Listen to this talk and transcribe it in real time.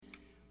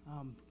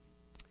Um,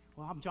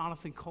 I'm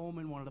Jonathan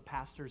Coleman, one of the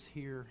pastors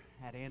here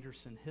at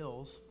Anderson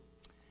Hills,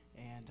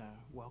 and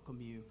welcome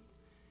you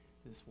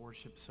to this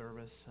worship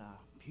service.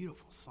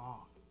 Beautiful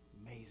song,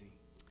 amazing.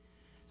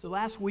 So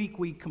last week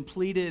we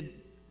completed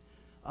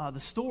The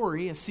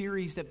Story, a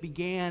series that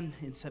began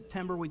in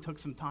September. We took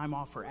some time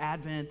off for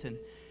Advent, and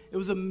it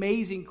was an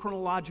amazing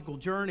chronological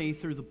journey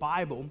through the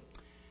Bible.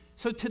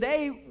 So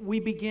today we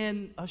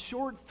begin a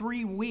short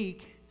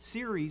 3-week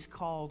series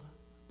called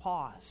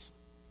Pause.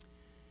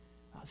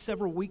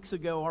 Several weeks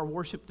ago, our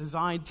worship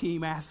design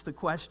team asked the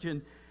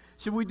question,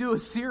 should we do a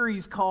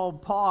series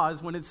called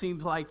Pause when it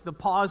seems like the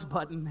pause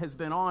button has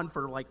been on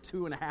for like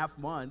 2.5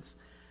 months?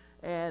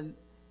 And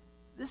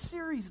this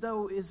series,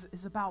 though, is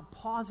about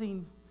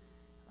pausing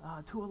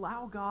to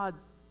allow God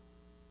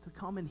to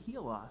come and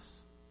heal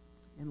us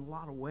in a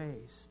lot of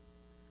ways.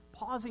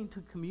 Pausing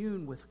to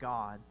commune with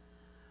God.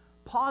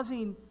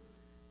 Pausing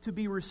to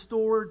be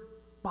restored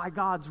by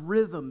God's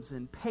rhythms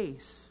and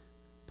pace.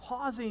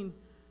 Pausing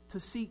to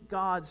seek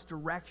God's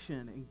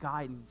direction and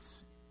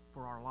guidance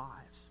for our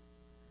lives.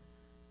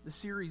 The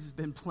series has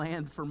been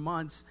planned for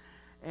months,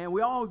 and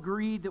we all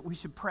agreed that we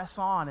should press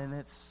on, and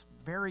it's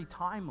very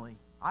timely,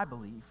 I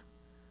believe.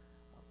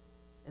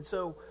 And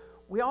so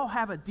we all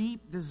have a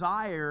deep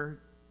desire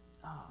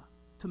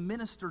to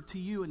minister to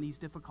you in these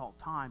difficult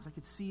times. I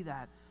could see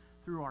that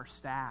through our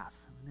staff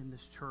and in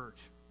this church.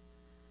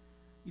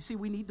 You see,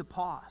 we need to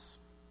pause.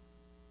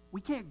 We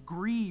can't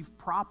grieve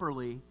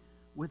properly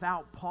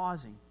without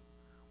pausing.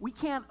 We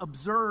can't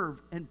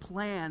observe and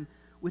plan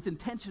with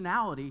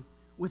intentionality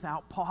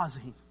without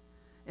pausing.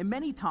 And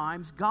many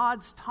times,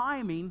 God's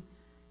timing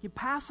can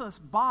pass us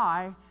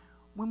by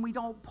when we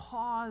don't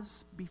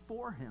pause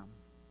before Him.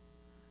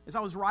 As I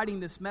was writing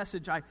this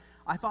message, I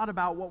thought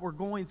about what we're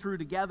going through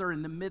together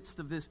in the midst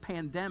of this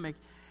pandemic,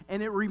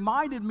 and it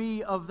reminded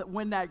me of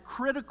when that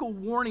critical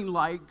warning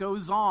light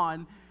goes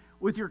on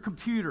with your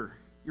computer,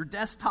 your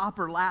desktop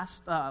or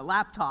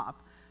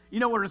laptop. You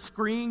know where the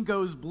screen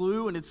goes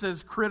blue and it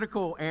says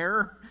critical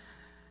error?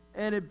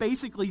 And it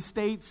basically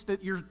states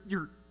that your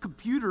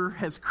computer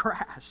has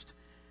crashed.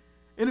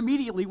 And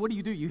immediately, what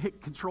do? You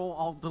hit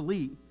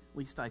Control-Alt-Delete. At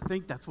least I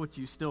think that's what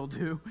you still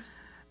do.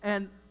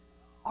 And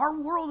our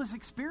world has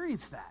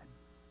experienced that.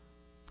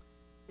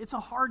 It's a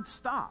hard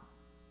stop.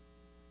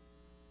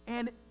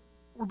 And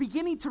we're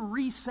beginning to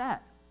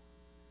reset.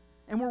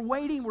 And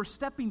we're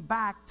stepping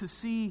back to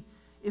see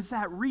if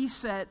that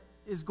reset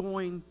is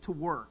going to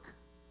work.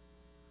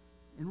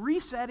 And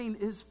resetting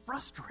is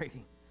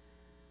frustrating.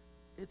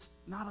 It's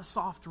not a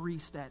soft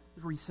reset.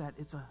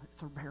 It's a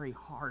very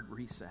hard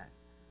reset.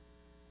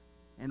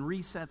 And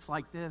resets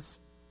like this,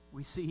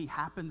 we see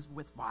happens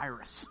with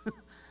virus.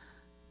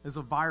 As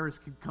a virus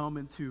can come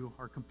into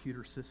our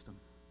computer system.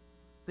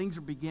 Things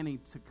are beginning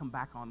to come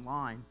back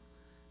online.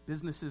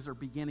 Businesses are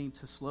beginning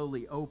to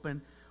slowly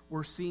open.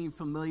 We're seeing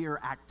familiar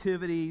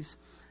activities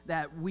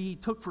that we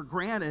took for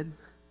granted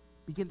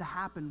begin to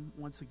happen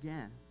once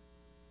again.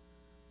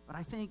 But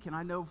I think, and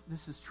I know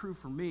this is true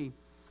for me,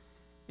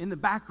 in the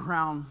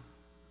background,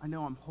 I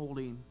know I'm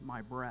holding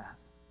my breath,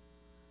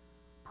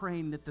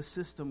 praying that the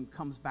system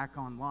comes back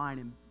online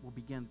and will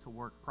begin to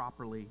work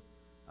properly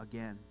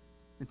again.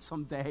 And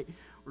someday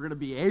we're going to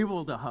be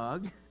able to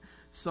hug.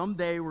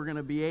 Someday we're going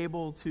to be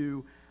able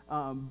to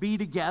be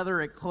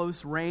together at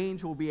close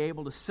range. We'll be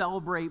able to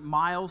celebrate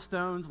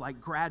milestones like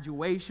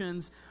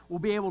graduations. We'll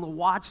be able to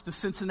watch the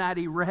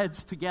Cincinnati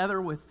Reds together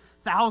with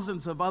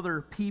thousands of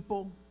other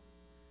people.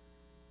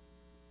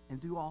 And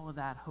do all of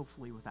that,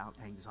 hopefully, without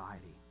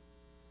anxiety.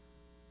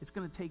 It's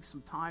going to take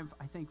some time,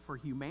 I think, for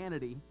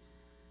humanity,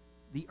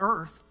 the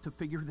earth, to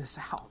figure this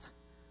out.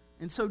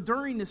 And so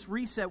during this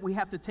reset, we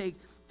have to take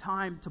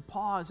time to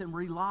pause and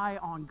rely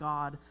on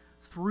God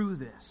through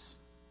this.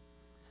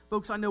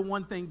 Folks, I know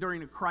one thing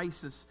during a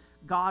crisis,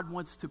 God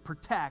wants to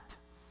protect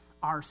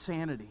our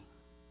sanity.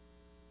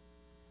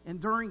 And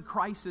during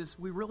crisis,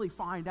 we really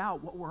find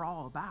out what we're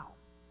all about,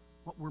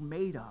 what we're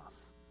made of,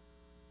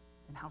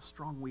 and how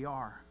strong we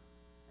are.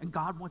 And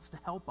God wants to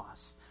help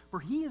us. For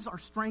He is our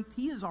strength.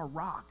 He is our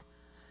rock.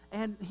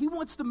 And He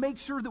wants to make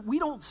sure that we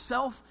don't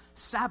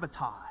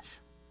self-sabotage.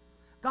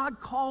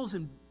 God calls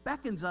and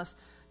beckons us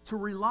to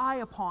rely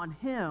upon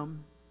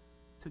Him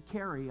to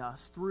carry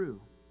us through.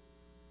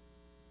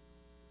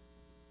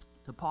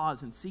 To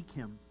pause and seek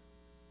Him.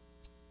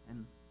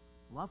 And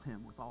love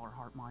Him with all our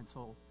heart, mind,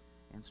 soul,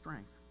 and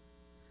strength.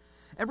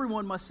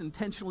 Everyone must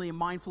intentionally and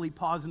mindfully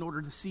pause in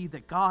order to see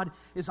that God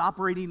is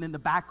operating in the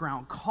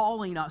background,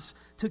 calling us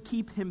to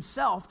keep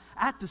Himself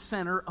at the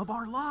center of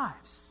our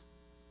lives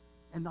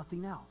and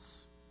nothing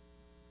else.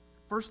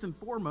 First and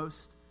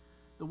foremost,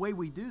 the way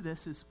we do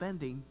this is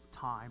spending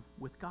time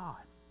with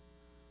God.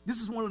 This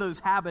is one of those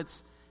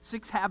habits,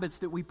 6 habits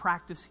that we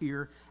practice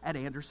here at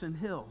Anderson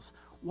Hills.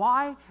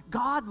 Why?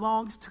 God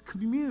longs to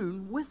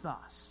commune with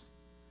us.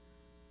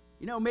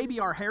 You know, maybe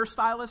our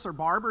hairstylist or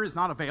barber is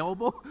not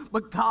available,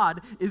 but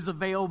God is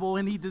available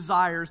and He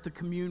desires to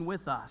commune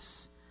with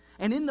us.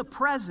 And in the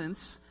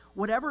presence,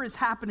 whatever is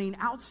happening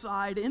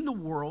outside in the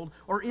world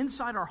or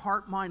inside our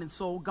heart, mind, and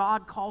soul,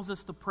 God calls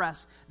us to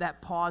press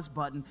that pause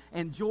button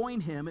and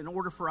join him in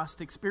order for us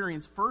to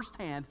experience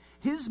firsthand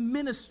his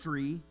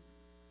ministry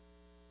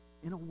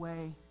in a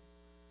way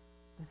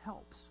that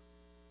helps.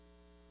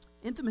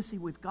 Intimacy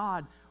with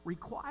God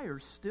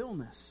requires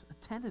stillness,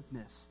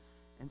 attentiveness,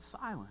 and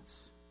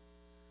silence.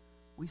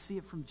 We see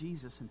it from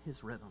Jesus and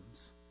his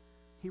rhythms.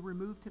 He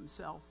removed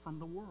himself from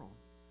the world.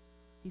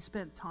 He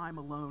spent time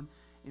alone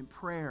in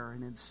prayer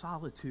and in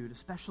solitude,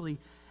 especially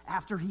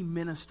after he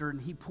ministered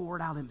and he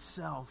poured out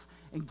himself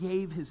and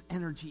gave his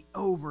energy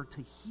over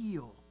to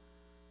heal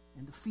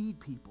and to feed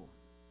people.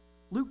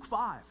 Luke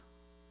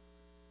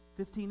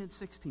 5:15 and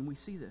 16, we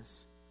see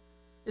this.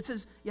 It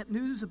says, "Yet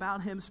news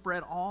about him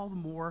spread all the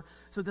more,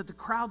 so that the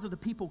crowds of the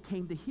people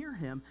came to hear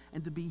him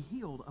and to be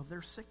healed of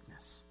their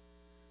sickness.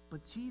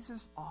 But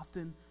Jesus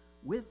often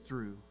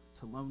withdrew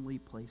to lonely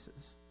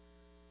places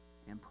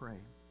and prayed."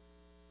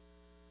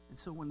 And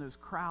so when those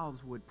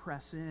crowds would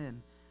press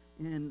in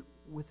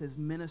with his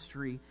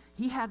ministry,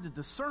 he had the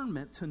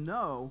discernment to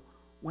know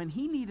when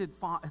he needed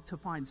to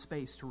find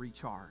space to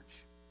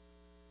recharge.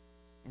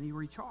 And he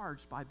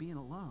recharged by being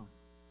alone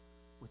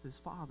with his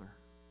Father.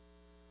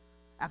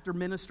 After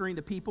ministering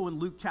to people in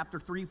Luke chapter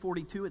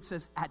 3:42, it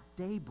says, "At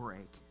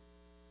daybreak,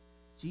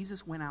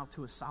 Jesus went out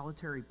to a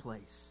solitary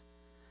place.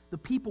 The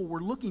people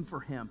were looking for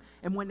him,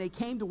 and when they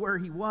came to where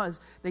he was,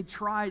 they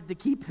tried to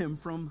keep him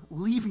from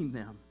leaving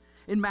them."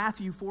 In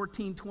Matthew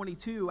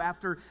 14:22,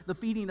 after the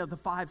feeding of the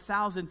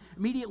 5,000,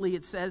 immediately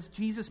it says,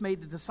 Jesus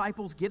made the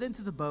disciples get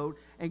into the boat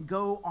and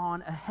go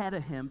on ahead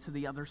of him to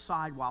the other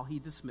side while he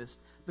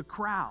dismissed the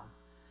crowd.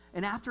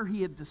 And after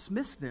he had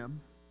dismissed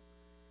them,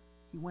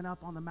 he went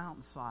up on the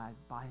mountainside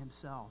by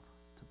himself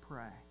to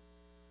pray.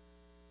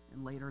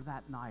 And later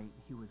that night,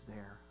 he was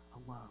there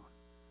alone.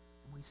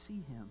 And we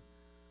see him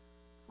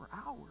for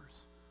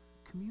hours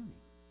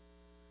communing.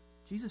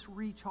 Jesus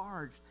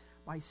recharged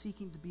by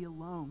seeking to be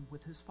alone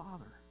with his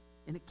Father.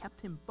 And it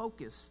kept him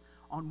focused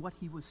on what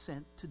he was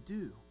sent to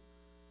do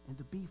and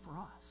to be for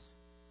us.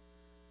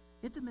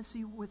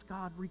 Intimacy with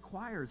God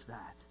requires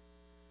that.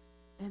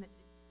 And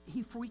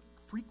he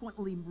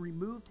frequently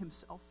removed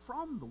himself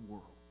from the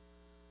world.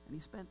 And he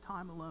spent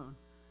time alone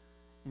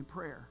in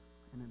prayer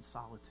and in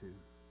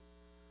solitude.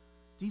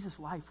 Jesus'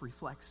 life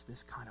reflects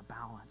this kind of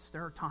balance.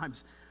 There are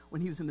times when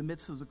he was in the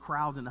midst of the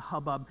crowd and the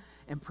hubbub,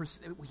 and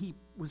he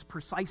was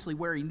precisely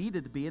where he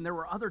needed to be. And there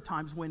were other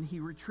times when he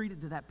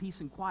retreated to that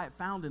peace and quiet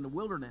found in the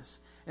wilderness.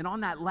 And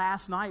on that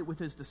last night with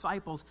his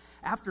disciples,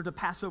 after the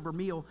Passover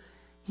meal,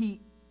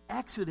 he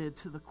exited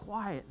to the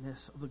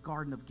quietness of the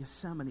Garden of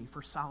Gethsemane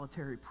for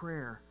solitary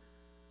prayer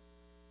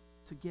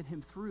to get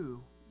him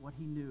through what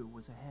he knew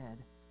was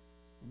ahead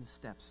in his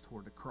steps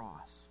toward the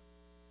cross.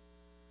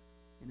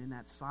 And in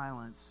that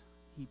silence,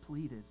 he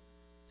pleaded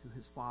to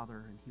his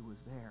Father, and he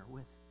was there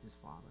with his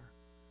Father.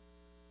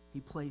 He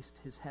placed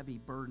his heavy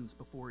burdens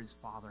before his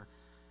Father,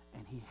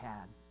 and he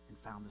had and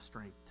found the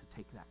strength to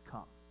take that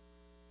cup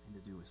and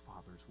to do his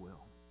Father's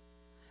will.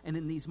 And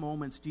in these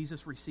moments,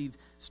 Jesus received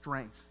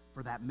strength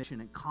for that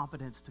mission and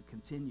confidence to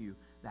continue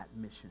that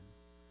mission.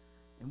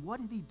 And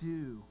what did he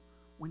do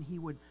when he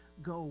would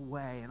go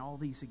away? In all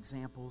these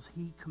examples,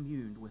 he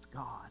communed with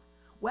God.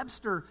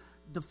 Webster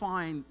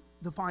defines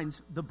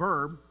the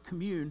verb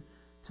commune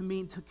to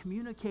mean to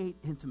communicate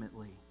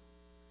intimately.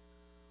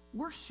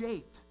 We're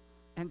shaped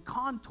and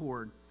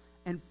contoured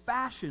and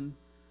fashioned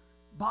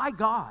by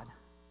God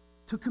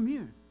to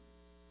commune.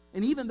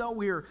 And even though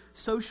we are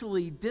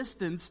socially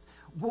distanced,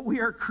 we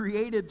are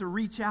created to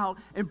reach out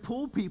and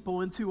pull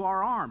people into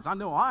our arms. I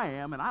know I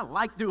am, and I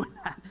like doing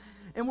that.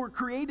 And we're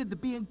created to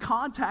be in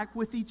contact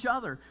with each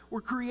other.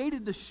 We're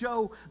created to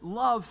show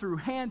love through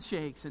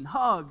handshakes and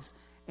hugs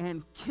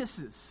and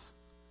kisses.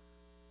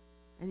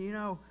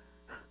 And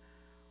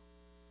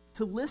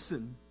to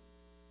listen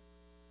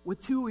with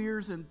two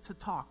ears and to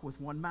talk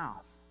with one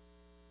mouth.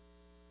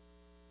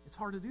 It's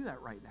hard to do that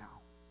right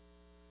now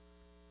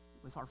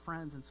with our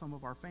friends and some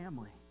of our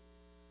family.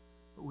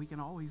 But we can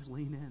always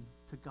lean in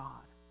to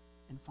God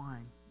and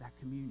find that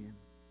communion.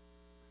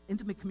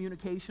 Intimate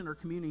communication or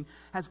communing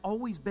has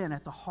always been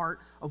at the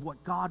heart of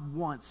what God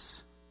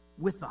wants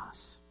with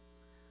us.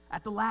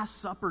 At the Last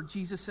Supper,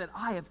 Jesus said,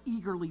 "I have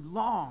eagerly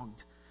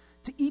longed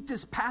to eat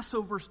this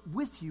Passover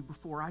with you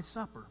before I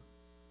suffer."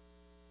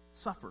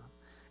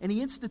 And he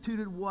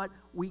instituted what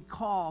we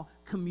call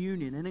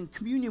communion. And in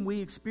communion, we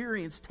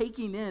experience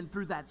taking in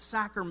through that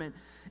sacrament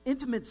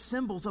intimate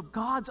symbols of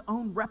God's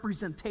own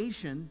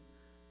representation,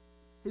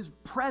 his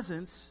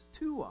presence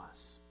to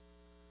us.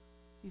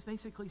 He's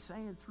basically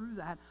saying through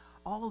that,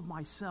 all of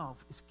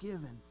myself is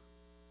given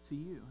to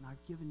you, and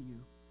I've given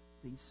you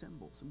these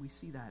symbols. And we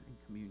see that in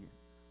communion.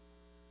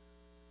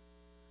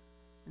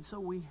 And so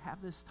we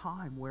have this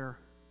time where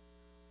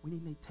we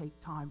need to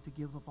take time to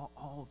give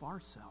all of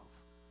ourselves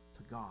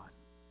to God.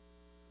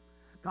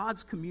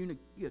 God's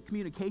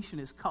communication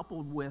is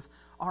coupled with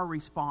our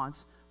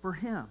response for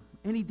him.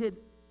 And he did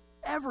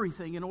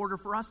everything in order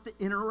for us to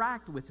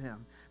interact with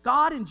him.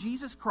 God in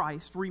Jesus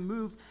Christ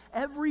removed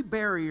every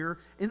barrier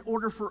in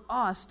order for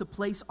us to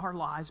place our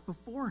lives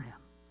before him.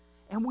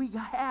 And we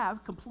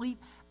have complete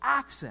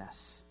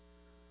access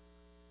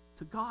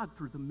to God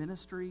through the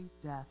ministry,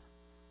 death,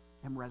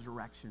 and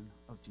resurrection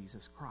of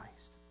Jesus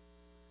Christ.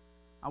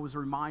 I was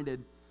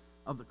reminded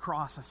of the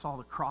cross. I saw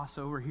the cross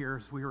over here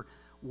as we were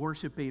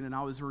worshiping, and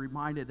I was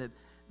reminded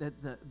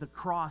that the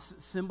cross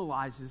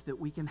symbolizes that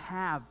we can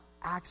have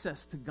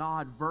access to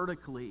God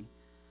vertically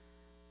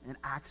and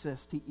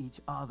access to each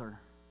other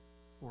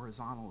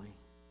horizontally.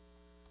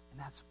 And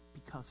that's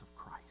because of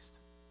Christ.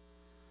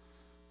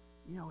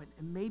 You know,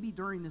 and maybe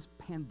during this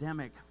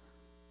pandemic,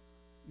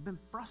 you've been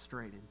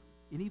frustrated,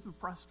 and even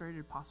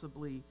frustrated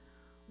possibly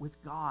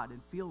with God,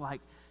 and feel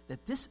like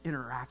that this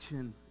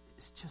interaction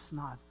is just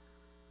not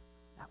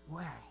that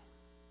way.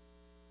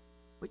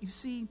 But you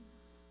see,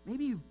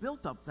 maybe you've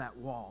built up that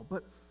wall,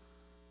 but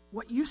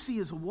what you see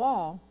as a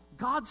wall,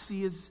 God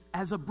sees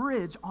as a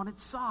bridge on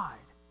its side,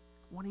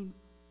 wanting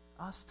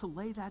us to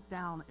lay that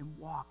down and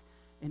walk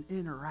and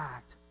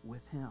interact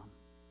with him.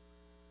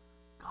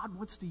 God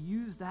wants to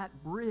use that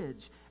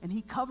bridge, and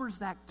he covers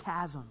that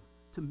chasm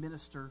to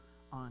minister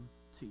unto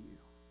you.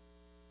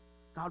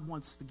 God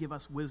wants to give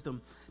us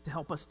wisdom to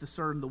help us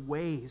discern the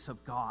ways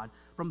of God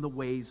from the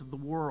ways of the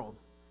world.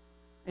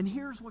 And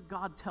here's what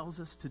God tells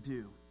us to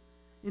do.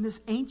 In this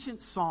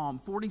ancient Psalm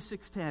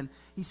 46:10,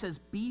 he says,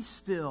 "Be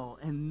still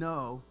and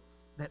know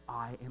that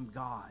I am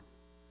God."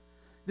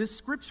 This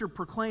scripture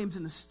proclaims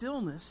in the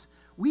stillness,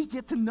 we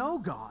get to know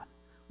God.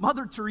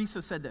 Mother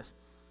Teresa said this.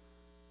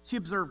 She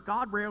observed,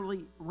 God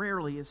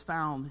rarely is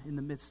found in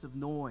the midst of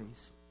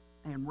noise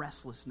and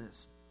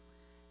restlessness.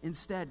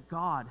 Instead,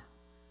 God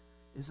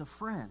is a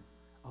friend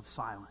of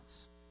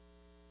silence.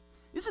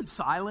 Isn't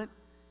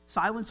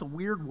silence a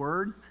weird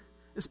word?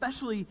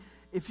 Especially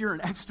if you're an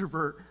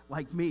extrovert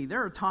like me.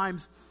 There are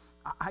times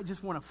I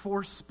just want to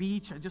force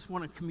speech, I just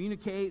want to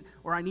communicate,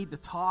 or I need to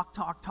talk,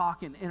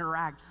 and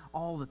interact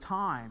all the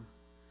time.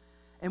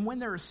 And when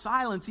there is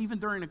silence, even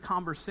during a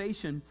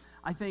conversation,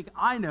 I think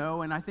I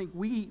know, and I think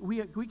we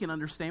can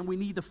understand, we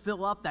need to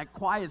fill up that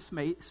quiet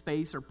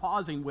space or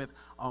pausing with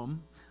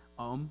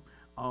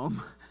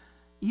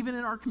Even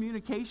in our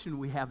communication,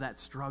 we have that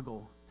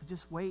struggle to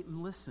just wait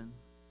and listen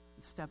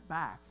and step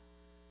back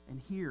and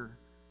hear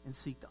and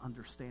seek to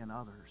understand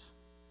others.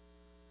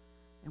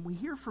 And we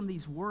hear from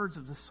these words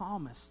of the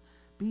psalmist,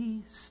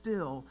 "Be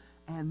still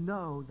and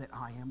know that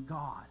I am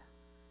God."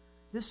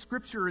 This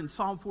scripture in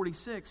Psalm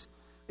 46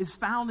 is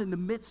found in the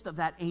midst of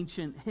that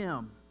ancient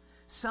hymn,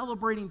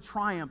 celebrating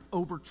triumph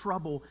over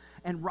trouble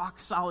and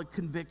rock-solid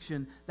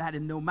conviction that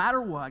in no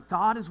matter what,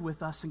 God is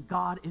with us and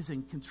God is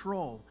in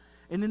control.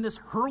 And in this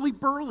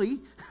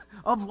hurly-burly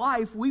of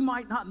life, we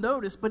might not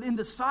notice, but in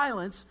the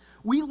silence,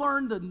 we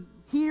learn to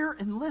hear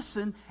and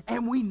listen,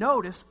 and we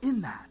notice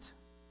in that.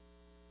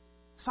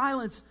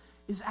 Silence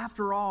is,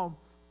 after all,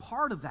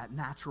 part of that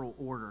natural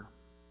order.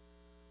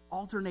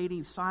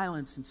 Alternating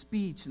silence and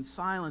speech and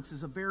silence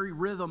is a very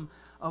rhythm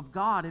of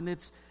God, and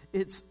it's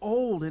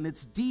old and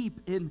it's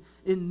deep in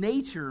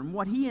nature and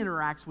what he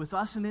interacts with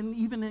us, and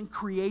even in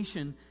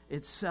creation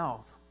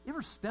itself. You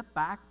ever step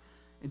back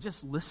and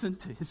just listen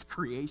to his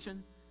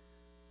creation?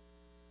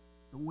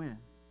 The wind,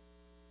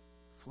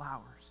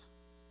 flowers,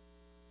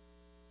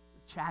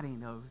 the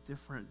chatting of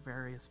different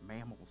various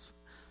mammals.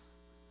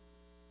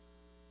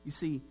 You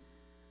see,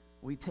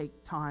 when we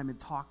take time and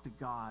talk to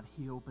God,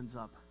 he opens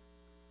up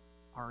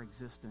our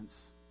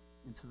existence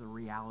into the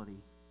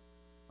reality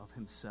of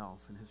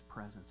himself and his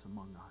presence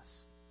among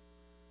us.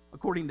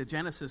 According to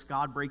Genesis,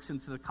 God breaks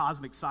into the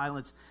cosmic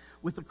silence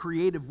with the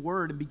creative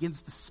word and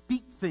begins to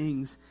speak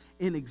things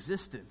in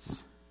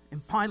existence.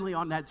 And finally,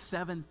 on that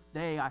seventh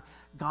day,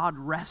 God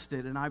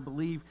rested, and I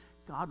believe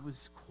God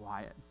was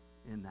quiet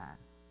in that.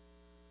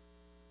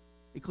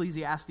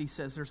 Ecclesiastes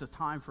says there's a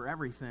time for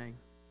everything,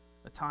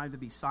 a time to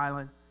be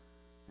silent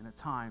and a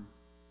time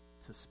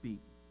to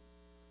speak.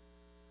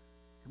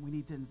 And we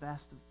need to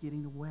invest in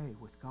getting away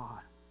with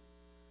God.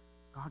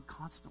 God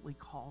constantly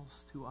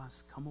calls to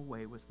us, "Come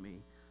away with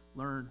me,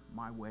 learn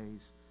my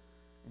ways,"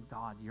 and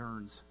God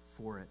yearns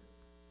for it.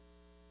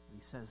 And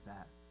he says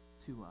that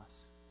to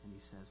us. And he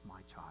says,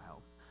 "My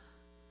child,"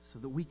 so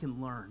that we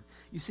can learn.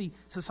 You see,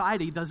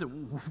 society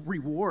doesn't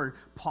reward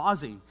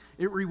pausing.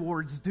 It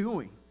rewards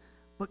doing.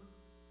 But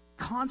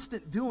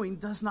constant doing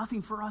does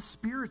nothing for us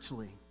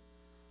spiritually.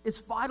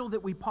 It's vital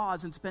that we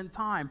pause and spend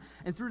time.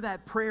 And through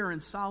that prayer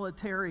and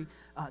solitary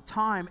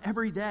time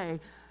every day,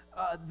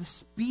 the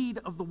speed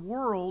of the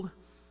world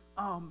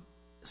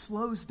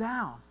slows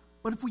down.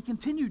 But if we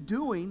continue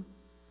doing,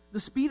 the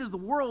speed of the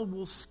world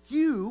will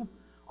skew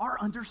our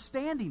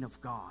understanding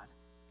of God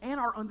and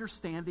our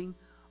understanding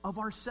of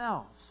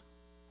ourselves.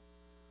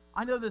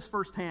 I know this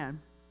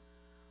firsthand.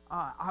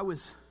 I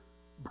was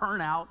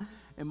burnt out,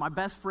 and my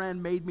best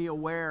friend made me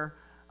aware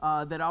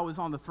that I was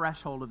on the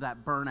threshold of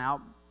that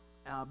burnout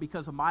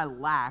because of my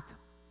lack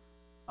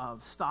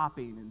of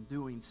stopping and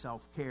doing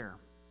self-care.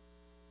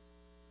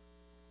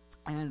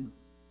 And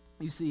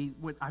you see,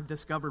 what I've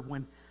discovered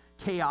when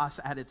chaos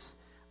at its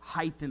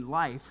height in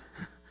life,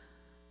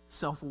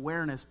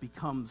 self-awareness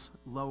becomes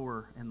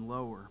lower and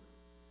lower.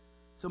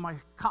 So my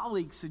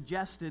colleague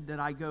suggested that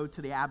I go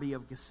to the Abbey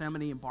of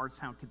Gethsemane in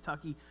Bardstown,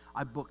 Kentucky.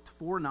 I booked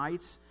 4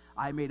 nights.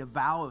 I made a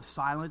vow of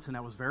silence, and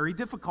that was very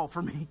difficult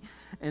for me.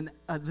 And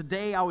the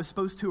day I was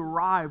supposed to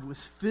arrive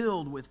was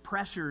filled with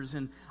pressures,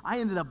 and I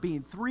ended up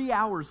being 3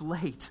 hours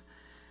late.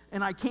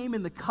 And I came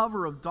in the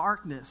cover of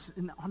darkness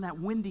on that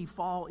windy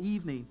fall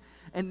evening,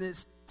 and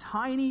this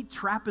tiny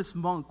Trappist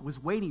monk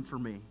was waiting for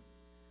me.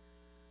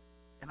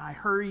 And I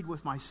hurried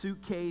with my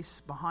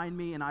suitcase behind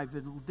me, and I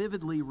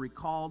vividly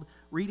recalled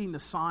reading the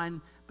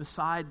sign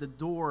beside the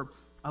door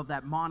of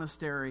that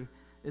monastery.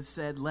 It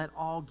said, "Let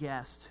all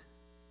guests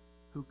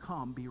who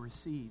come be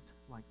received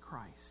like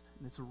Christ."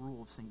 And it's a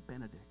rule of St.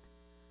 Benedict.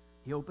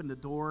 He opened the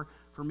door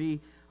for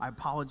me. I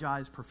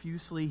apologized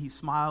profusely. He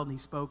smiled and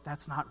he spoke,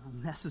 "That's not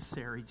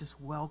necessary. Just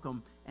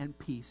welcome and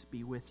peace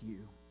be with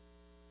you."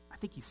 I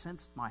think he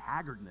sensed my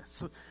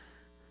haggardness.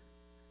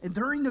 And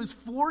during those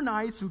 4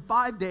 nights and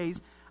 5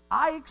 days,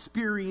 I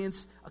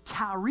experienced a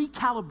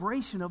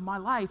recalibration of my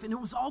life, and it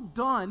was all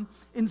done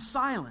in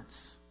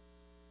silence.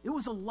 It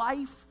was a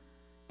life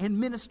and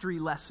ministry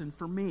lesson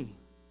for me.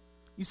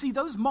 You see,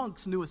 those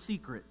monks knew a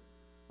secret.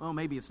 Well,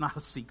 maybe it's not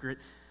a secret.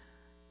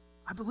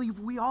 I believe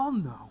we all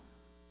know.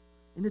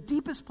 In the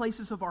deepest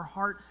places of our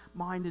heart,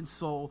 mind, and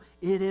soul,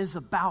 it is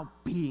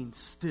about being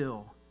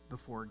still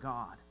before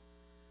God.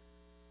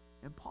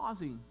 And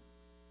pausing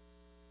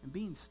and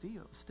being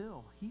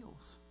still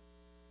heals.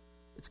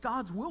 It's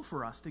God's will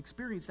for us to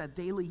experience that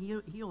daily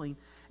healing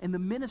and the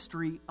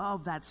ministry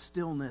of that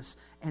stillness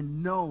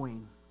and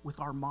knowing with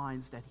our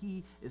minds that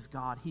He is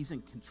God, He's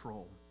in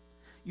control.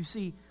 You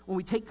see, when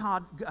we take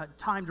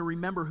time to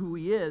remember who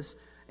He is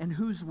and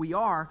whose we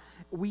are,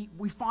 we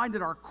find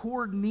that our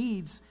core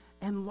needs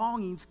and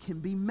longings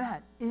can be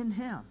met in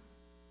Him.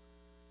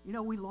 You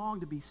know, we long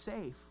to be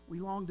safe. We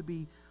long to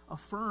be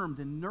affirmed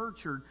and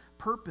nurtured,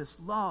 purpose,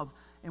 love,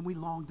 and we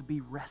long to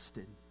be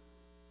rested.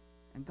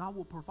 And God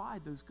will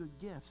provide those good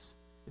gifts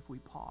if we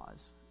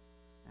pause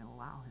and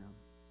allow Him.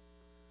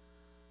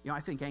 You know,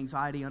 I think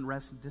anxiety,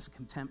 unrest, and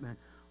discontentment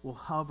will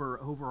hover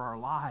over our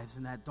lives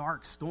in that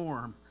dark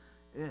storm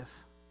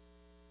if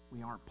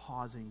we aren't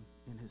pausing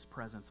in His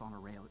presence on a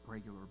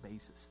regular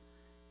basis.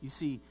 You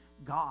see,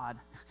 God,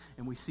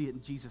 and we see it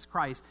in Jesus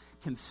Christ,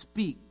 can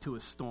speak to a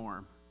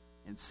storm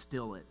and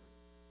still it.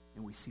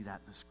 And we see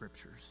that in the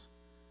Scriptures.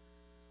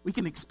 We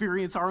can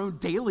experience our own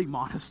daily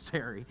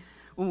monastery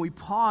when we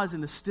pause in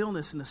the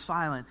stillness and the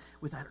silence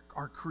with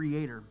our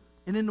Creator.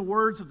 And in the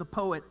words of the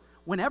poet,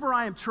 "Whenever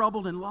I am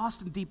troubled and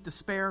lost in deep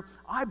despair,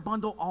 I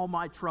bundle all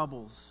my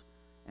troubles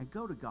and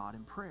go to God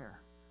in prayer.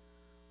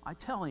 I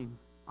tell Him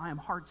I am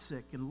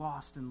heartsick and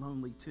lost and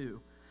lonely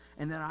too,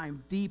 and that I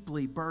am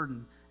deeply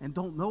burdened and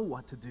don't know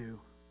what to do.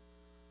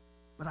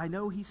 But I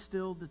know He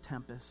stilled the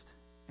tempest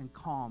and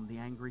calmed the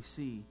angry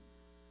sea,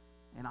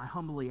 and I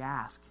humbly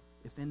ask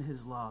if in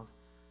His love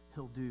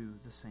He'll do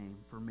the same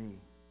for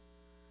me.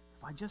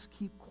 If I just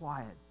keep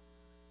quiet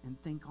and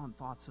think on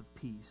thoughts of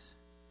peace,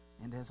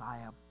 and as I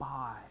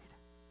abide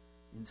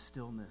in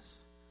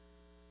stillness,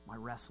 my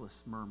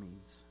restless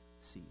murmurings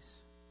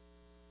cease."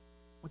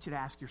 I want you to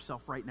ask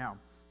yourself right now,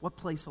 what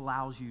place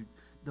allows you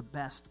the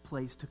best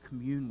place to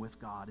commune with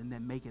God, and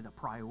then make it a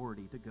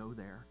priority to go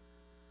there?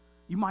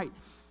 You might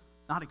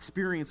not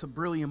experience a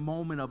brilliant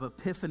moment of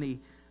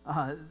epiphany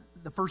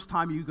the first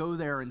time you go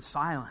there in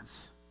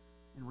silence,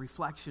 in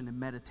reflection and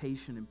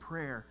meditation and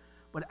prayer.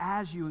 But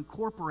as you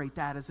incorporate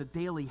that as a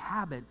daily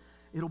habit,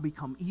 it'll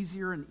become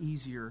easier and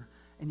easier,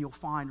 and you'll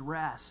find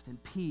rest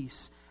and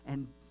peace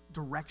and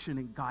direction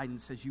and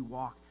guidance as you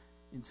walk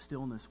in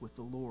stillness with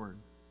the Lord.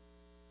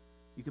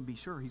 You can be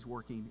sure He's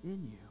working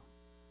in you,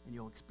 and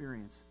you'll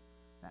experience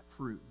that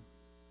fruit.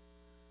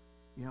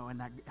 You know, and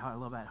that, I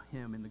love that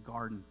hymn in the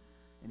garden.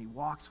 And He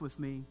walks with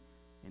me,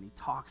 and He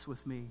talks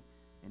with me,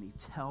 and He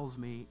tells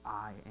me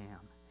I am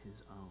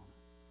His own.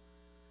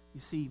 You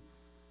see,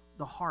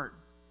 the heart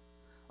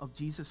of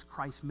Jesus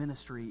Christ's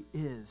ministry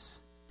is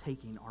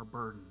taking our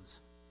burdens.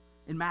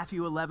 In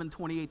Matthew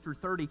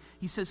 11:28-30,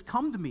 He says,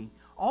 "Come to me,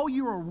 all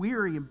you are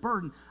weary and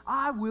burdened,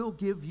 I will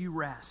give you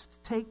rest.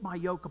 Take my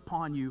yoke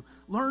upon you.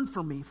 Learn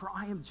from me, for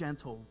I am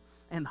gentle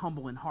and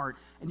humble in heart,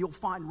 and you'll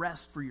find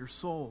rest for your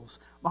souls.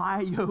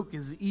 My yoke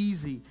is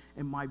easy,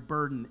 and my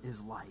burden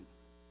is light."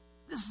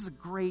 This is a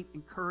great,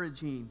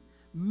 encouraging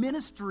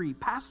ministry,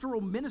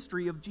 pastoral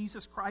ministry of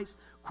Jesus Christ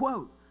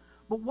quote.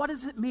 But what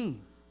does it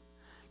mean?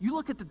 You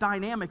look at the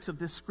dynamics of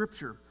this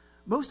scripture.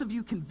 Most of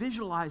you can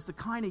visualize the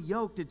kind of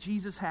yoke that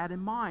Jesus had in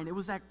mind. It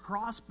was that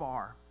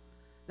crossbar,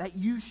 that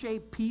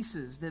U-shaped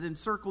pieces that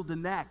encircled the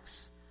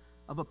necks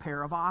of a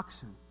pair of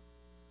oxen.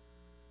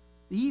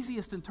 The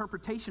easiest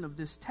interpretation of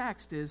this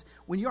text is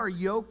when you are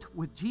yoked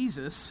with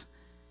Jesus,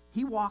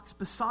 He walks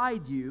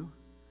beside you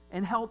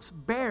and helps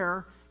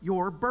bear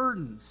your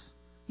burdens.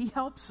 He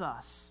helps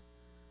us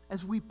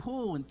as we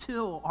pull and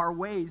till our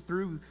way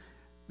through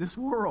this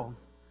world.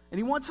 And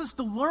He wants us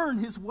to learn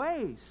His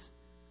ways.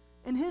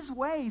 In His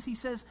ways, He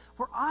says,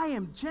 "For I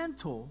am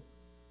gentle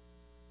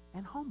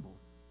and humble.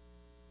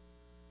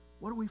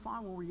 What do we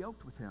find when we're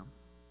yoked with him?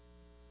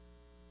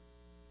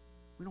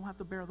 We don't have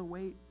to bear the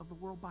weight of the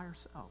world by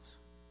ourselves.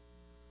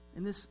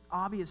 And this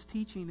obvious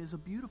teaching is a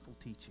beautiful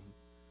teaching.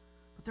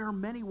 But there are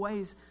many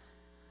ways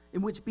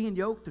in which being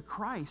yoked to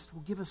Christ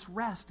will give us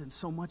rest and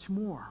so much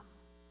more.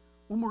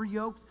 When we're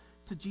yoked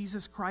to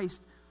Jesus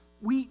Christ,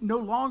 we no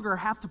longer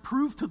have to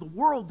prove to the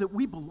world that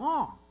we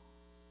belong.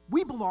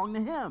 We belong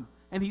to him,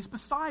 and he's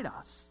beside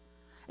us.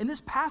 And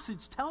this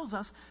passage tells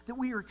us that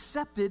we are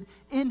accepted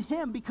in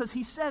him because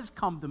he says,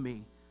 "Come to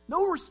me."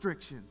 No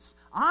restrictions.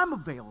 I'm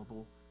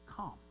available.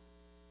 Come.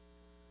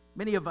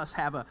 Many of us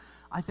have a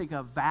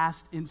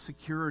vast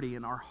insecurity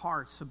in our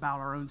hearts about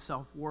our own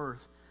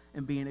self-worth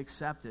and being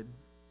accepted.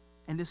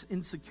 And this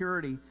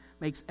insecurity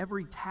makes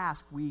every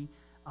task we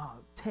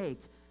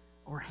take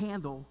or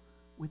handle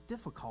with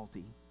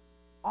difficulty.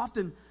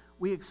 Often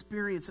we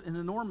experience an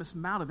enormous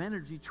amount of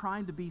energy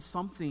trying to be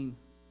something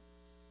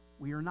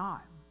we are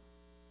not.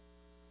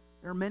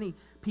 There are many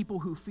people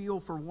who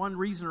feel for one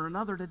reason or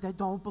another that they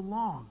don't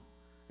belong,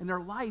 and their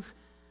life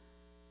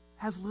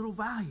has little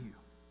value,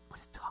 but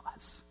it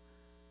does.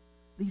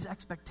 These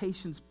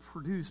expectations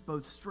produce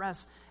both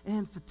stress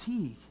and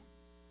fatigue.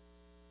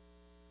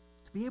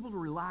 To be able to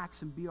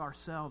relax and be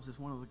ourselves is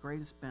one of the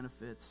greatest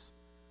benefits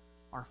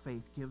our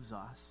faith gives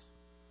us,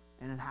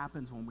 and it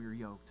happens when we are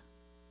yoked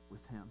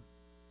with him,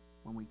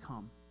 when we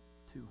come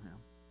to him.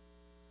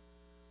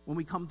 When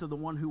we come to the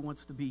one who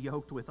wants to be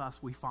yoked with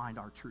us, we find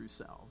our true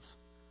selves.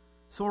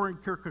 Soren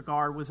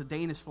Kierkegaard was a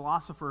Danish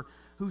philosopher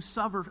who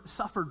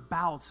suffered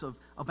bouts of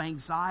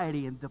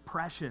anxiety and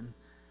depression,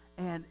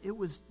 and it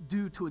was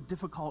due to a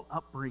difficult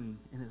upbringing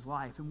in his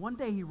life. And one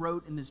day he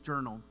wrote in his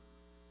journal,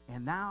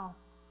 "And now,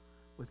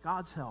 with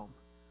God's help,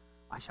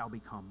 I shall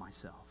become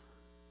myself."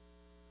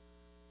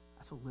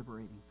 That's a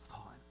liberating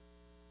thought.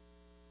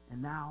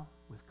 And now,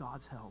 with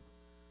God's help,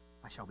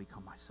 I shall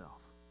become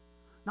myself.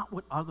 Not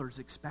what others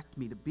expect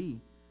me to be.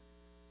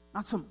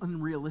 Not some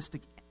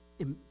unrealistic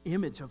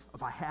image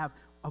of I have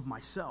of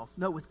myself.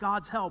 No, with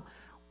God's help,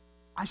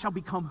 I shall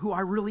become who I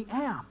really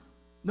am.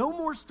 No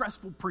more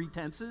stressful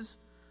pretenses.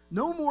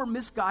 No more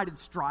misguided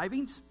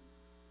strivings.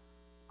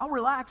 I'll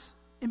relax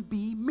and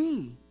be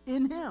me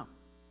in him.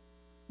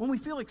 When we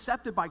feel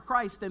accepted by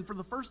Christ, and for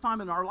the first time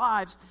in our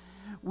lives,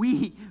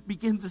 we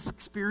begin to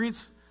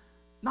experience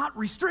not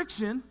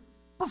restriction,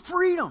 but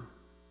freedom.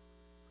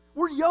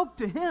 We're yoked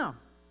to him,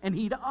 and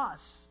he to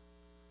us.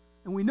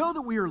 And we know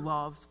that we are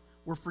loved,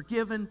 we're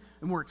forgiven,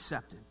 and we're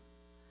accepted.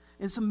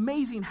 And it's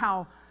amazing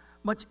how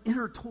much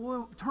inner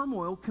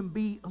turmoil can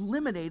be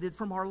eliminated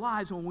from our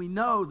lives when we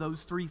know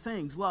those three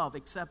things: love,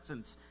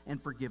 acceptance,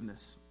 and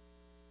forgiveness.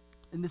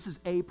 And this is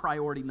a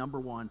priority number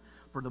one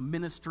for the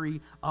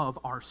ministry of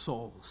our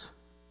souls.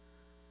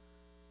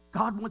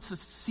 God wants us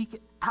to seek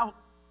it out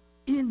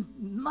in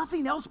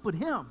nothing else but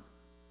him.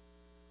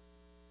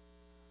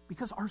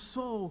 Because our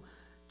soul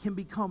can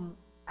become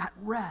at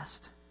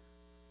rest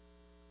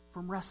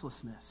from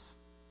restlessness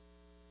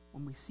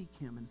when we seek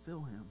him and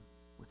fill him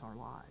with our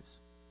lives.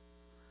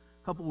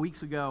 A couple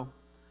weeks ago,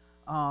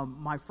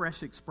 my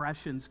Fresh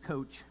Expressions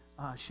coach,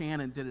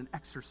 Shannon, did an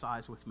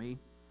exercise with me.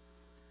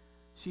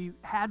 She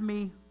had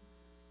me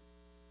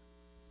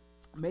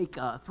make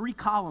 3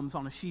 columns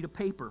on a sheet of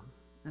paper.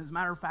 And as a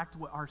matter of fact,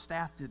 our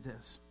staff did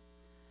this.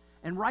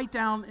 And write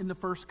down in the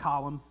first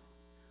column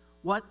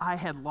what I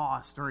had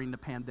lost during the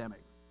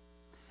pandemic.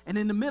 And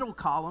in the middle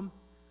column,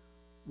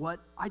 what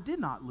I did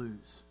not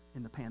lose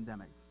in the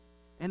pandemic.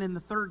 And in the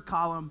third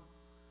column,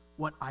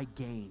 what I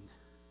gained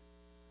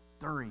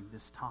during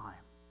this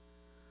time.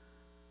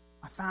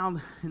 I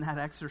found in that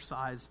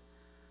exercise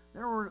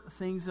there were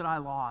things that I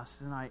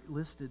lost, and I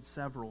listed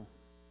several.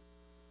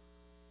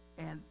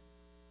 And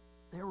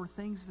there were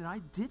things that I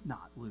did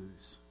not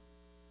lose.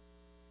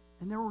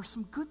 And there were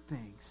some good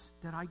things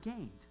that I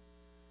gained.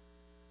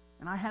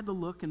 And I had to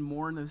look and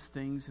mourn those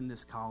things in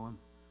this column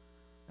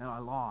that I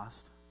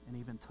lost and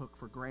even took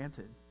for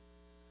granted.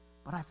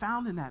 But I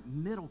found in that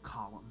middle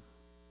column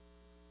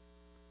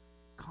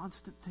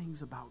constant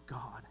things about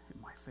God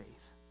and my faith.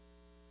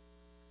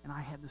 And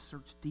I had to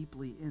search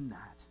deeply in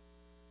that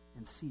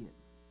and see it.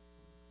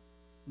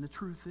 And the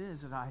truth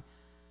is that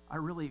I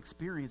really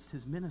experienced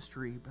his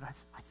ministry, but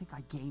I think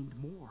I gained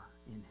more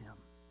in him.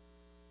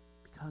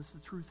 Because the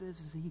truth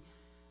is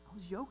I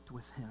was yoked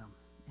with him,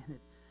 and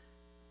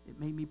it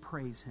made me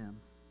praise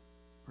him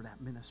for that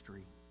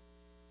ministry.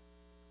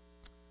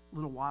 A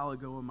little while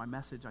ago in my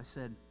message, I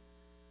said,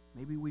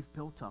 maybe we've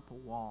built up a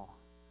wall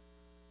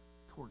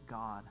toward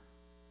God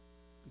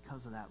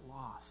because of that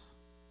loss.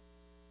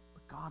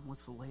 But God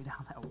wants to lay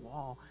down that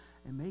wall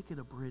and make it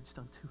a bridge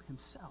unto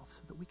himself so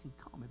that we can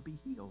come and be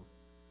healed.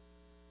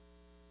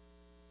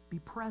 Be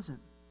present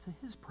to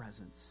his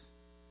presence.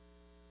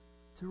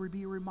 To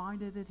be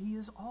reminded that he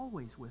is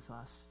always with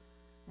us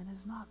and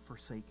has not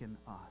forsaken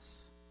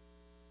us,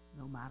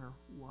 no matter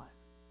what.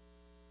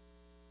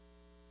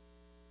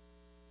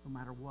 No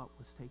matter what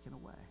was taken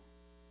away.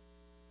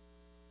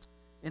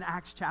 In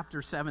Acts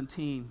chapter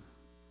 17,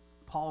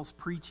 Paul's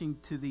preaching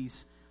to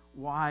these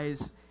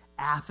wise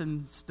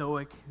Athens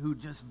Stoic who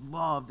just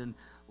loved and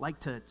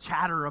liked to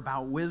chatter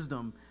about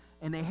wisdom.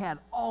 And they had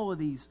all of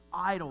these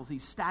idols,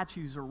 these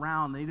statues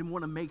around. They didn't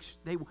want to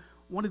they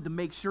wanted to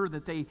make sure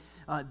that they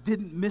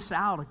didn't miss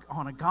out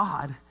on a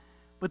God.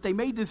 But they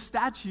made this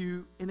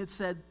statue, and it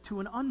said,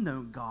 to an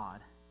unknown God.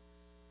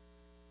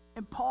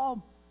 And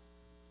Paul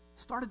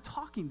started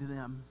talking to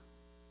them,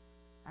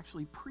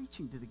 actually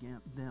preaching to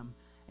them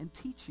and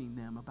teaching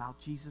them about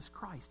Jesus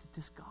Christ, that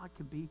this God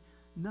can be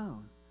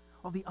known.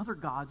 All the other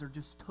gods are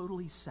just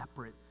totally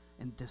separate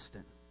and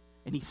distant.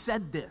 And he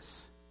said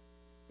this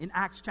in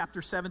Acts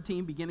chapter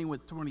 17, beginning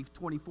with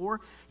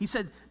 24. He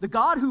said, the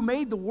God who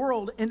made the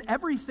world and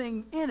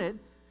everything in it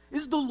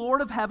is the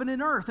Lord of heaven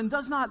and earth, and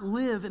does not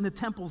live in the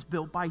temples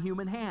built by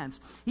human hands.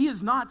 He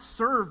is not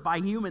served by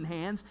human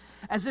hands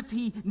as if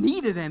he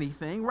needed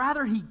anything.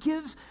 Rather, he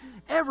gives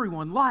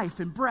everyone life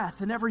and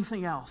breath and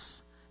everything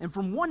else. And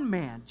from one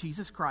man,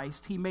 Jesus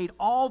Christ, he made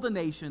all the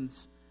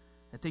nations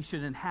that they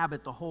should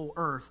inhabit the whole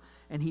earth.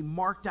 And he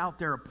marked out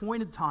their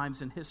appointed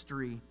times in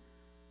history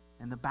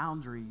and the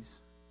boundaries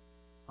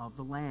of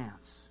the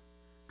lands.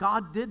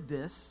 God did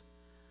this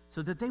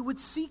so that they would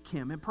seek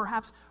him and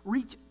perhaps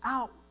reach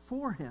out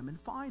for him and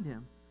find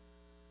him,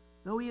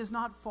 though he is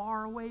not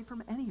far away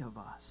from any of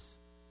us.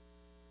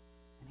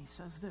 And he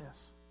says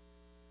this,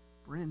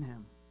 for in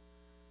him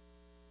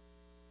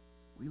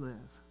we live,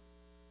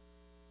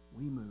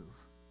 we move,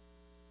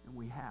 and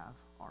we have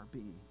our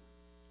being.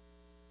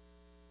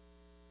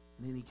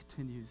 And then he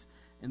continues,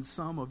 and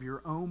some of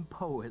your own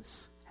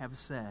poets have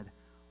said,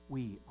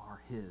 we are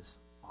his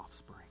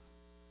offspring.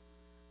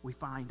 We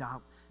find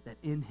out that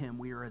in him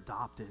we are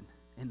adopted,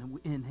 and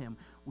in him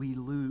we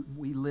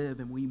live,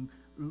 and we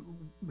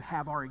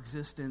have our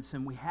existence,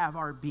 and we have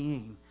our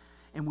being,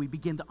 and we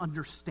begin to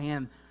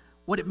understand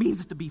what it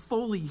means to be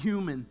fully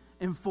human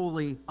and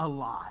fully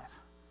alive.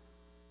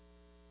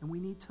 And we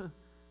need to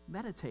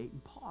meditate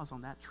and pause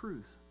on that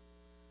truth.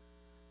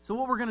 So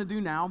what we're going to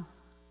do now,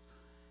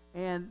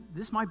 and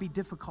this might be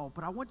difficult,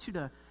 but I want you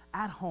to,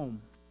 at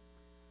home,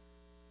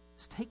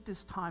 just take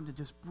this time to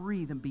just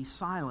breathe and be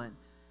silent.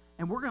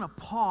 And we're going to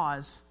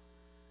pause.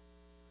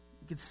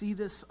 You can see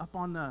this up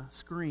on the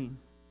screen.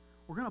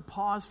 We're going to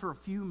pause for a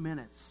few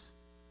minutes.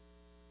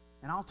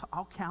 And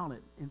I'll count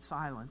it in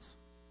silence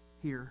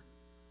here,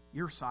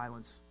 your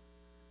silence,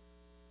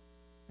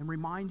 and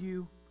remind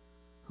you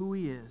who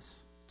he is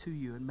to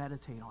you and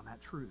meditate on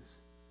that truth.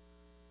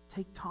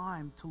 Take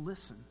time to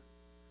listen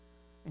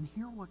and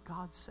hear what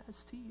God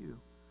says to you.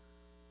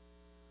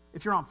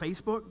 If you're on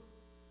Facebook,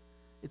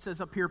 it says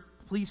up here,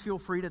 please feel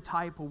free to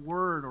type a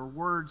word or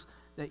words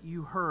that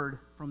you heard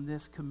from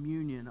this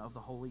communion of the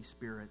Holy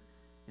Spirit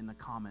in the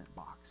comment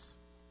box.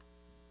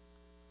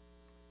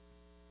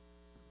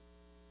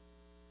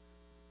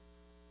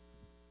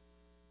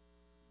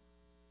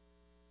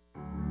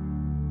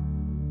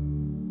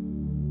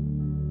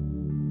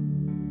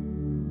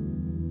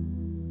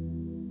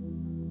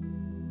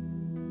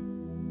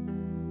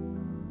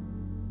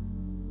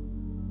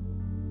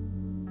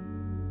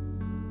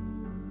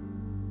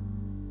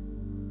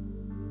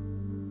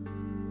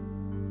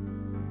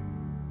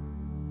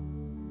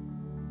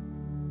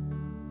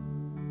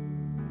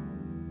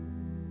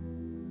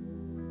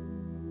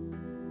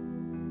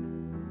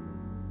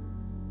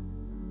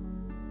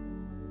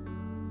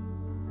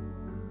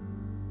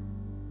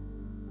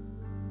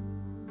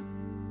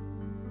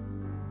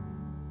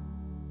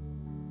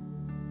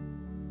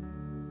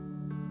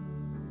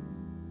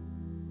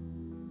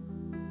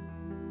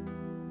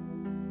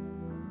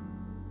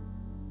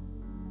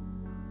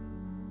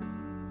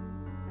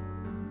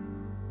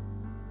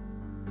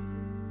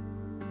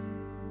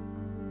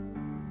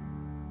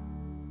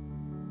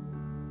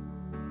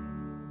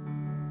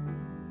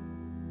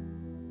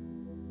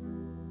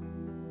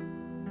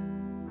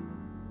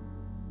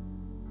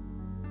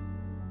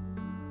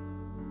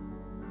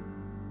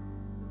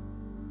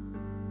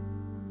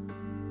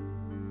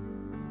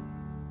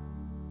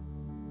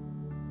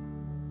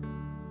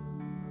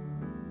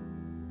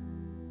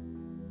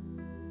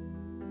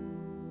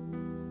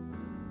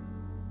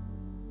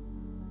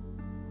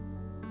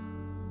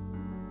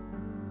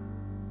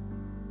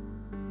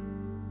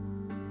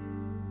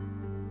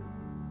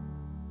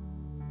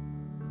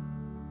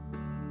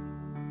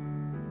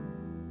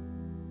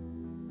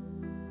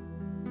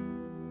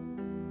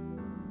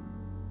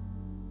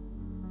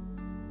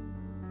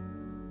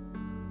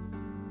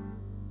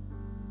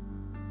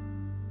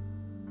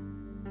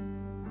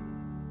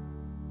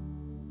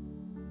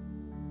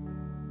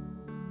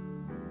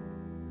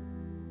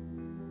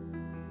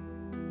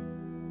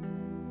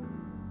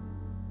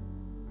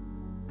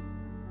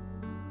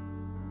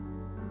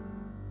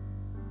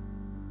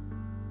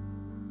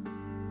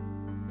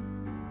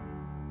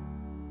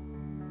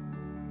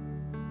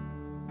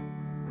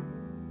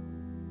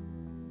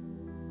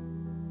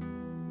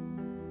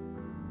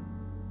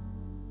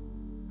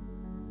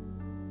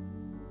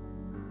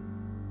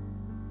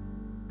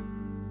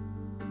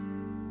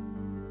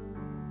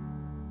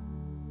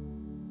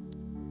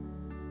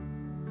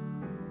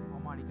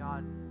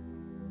 God,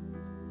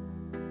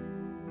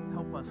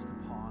 help us to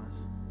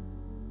pause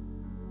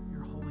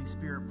Holy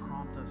Spirit,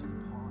 prompt us to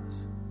pause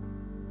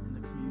and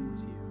to commune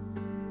with you.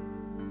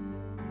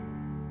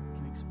 We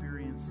can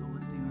experience the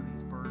lifting of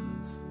these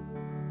burdens.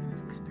 We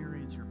can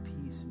experience your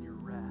peace and your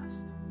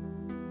rest.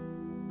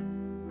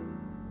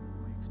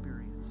 We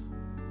experience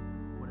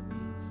what it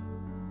means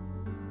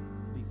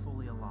to be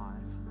fully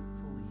alive,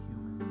 fully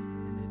human,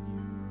 and in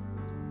you.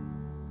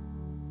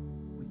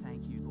 We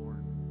thank you,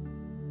 Lord,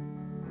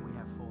 that we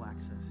have full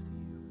access to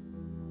you,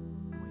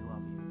 and we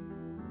love you,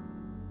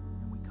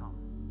 and we come.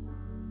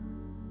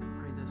 We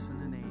pray this in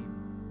the name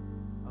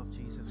of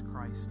Jesus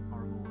Christ,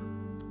 our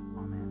Lord.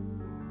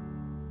 Amen.